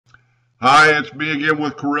Hi, it's me again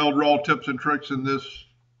with Corel Draw Tips and Tricks, and this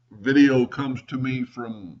video comes to me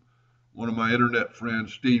from one of my internet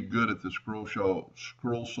friends, Steve Good at the Scroll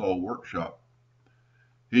Saw Workshop.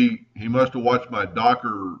 He must have watched my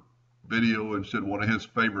Docker video and said one of his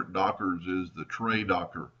favorite Dockers is the tray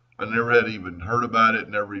Docker. I never had even heard about it,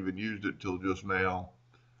 never even used it till just now,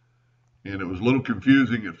 and it was a little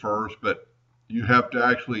confusing at first, but you have to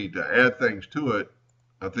to add things to it.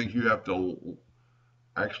 I think you have to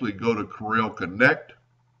actually go to Corel Connect,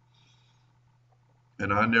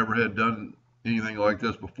 and I never had done anything like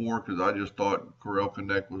this before because I just thought Corel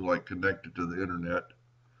Connect was like connected to the internet.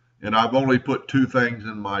 And I've only put two things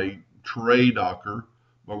in my tray Docker,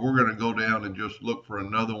 but we're going to go down and just look for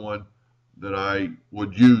another one that I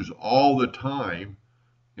would use all the time.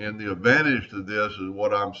 And the advantage to this is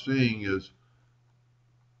what I'm seeing is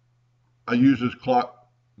I use this clock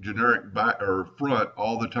generic back or front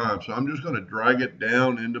all the time. So I'm just going to drag it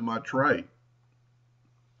down into my tray.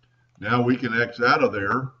 Now we can X out of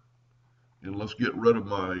there, and let's get rid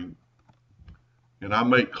of and I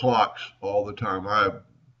make clocks all the time. I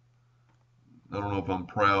don't know if I'm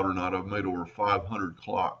proud or not. I've made over 500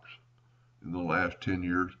 clocks in the last 10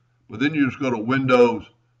 years. But then you just go to Windows,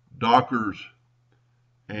 Dockers,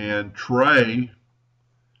 and Tray.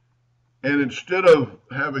 And instead of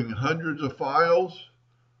having hundreds of files,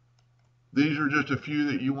 these are just a few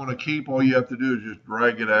that you want to keep. All you have to do is just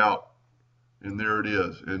drag it out, and there it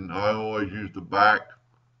is. And I always use the back,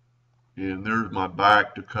 and there's my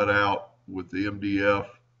back to cut out with the MDF,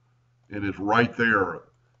 and it's right there.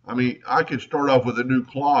 I mean, I could start off with a new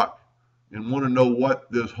clock and want to know what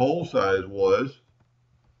this hole size was,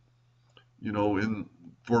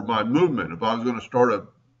 for my movement. If I was going to start a,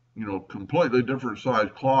 completely different size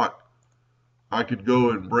clock, I could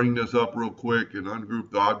go and bring this up real quick and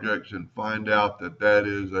ungroup the objects and find out that that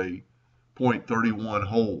is a 0.31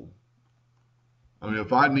 hole. I mean,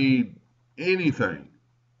 if I need anything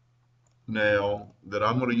now that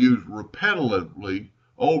I'm going to use repetitively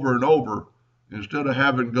over and over, instead of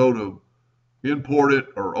having to go to import it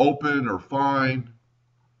or open or find,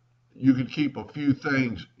 you can keep a few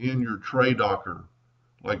things in your tray Docker.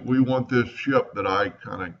 Like we want this ship that I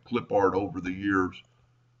kind of clip art over the years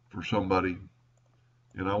for somebody,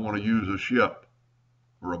 and I want to use a ship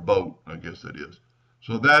or a boat, I guess that is.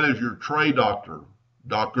 So that is your tray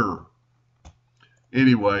Docker.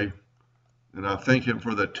 Anyway, and I thank him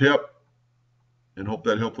for the tip and hope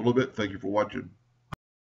that helped a little bit. Thank you for watching.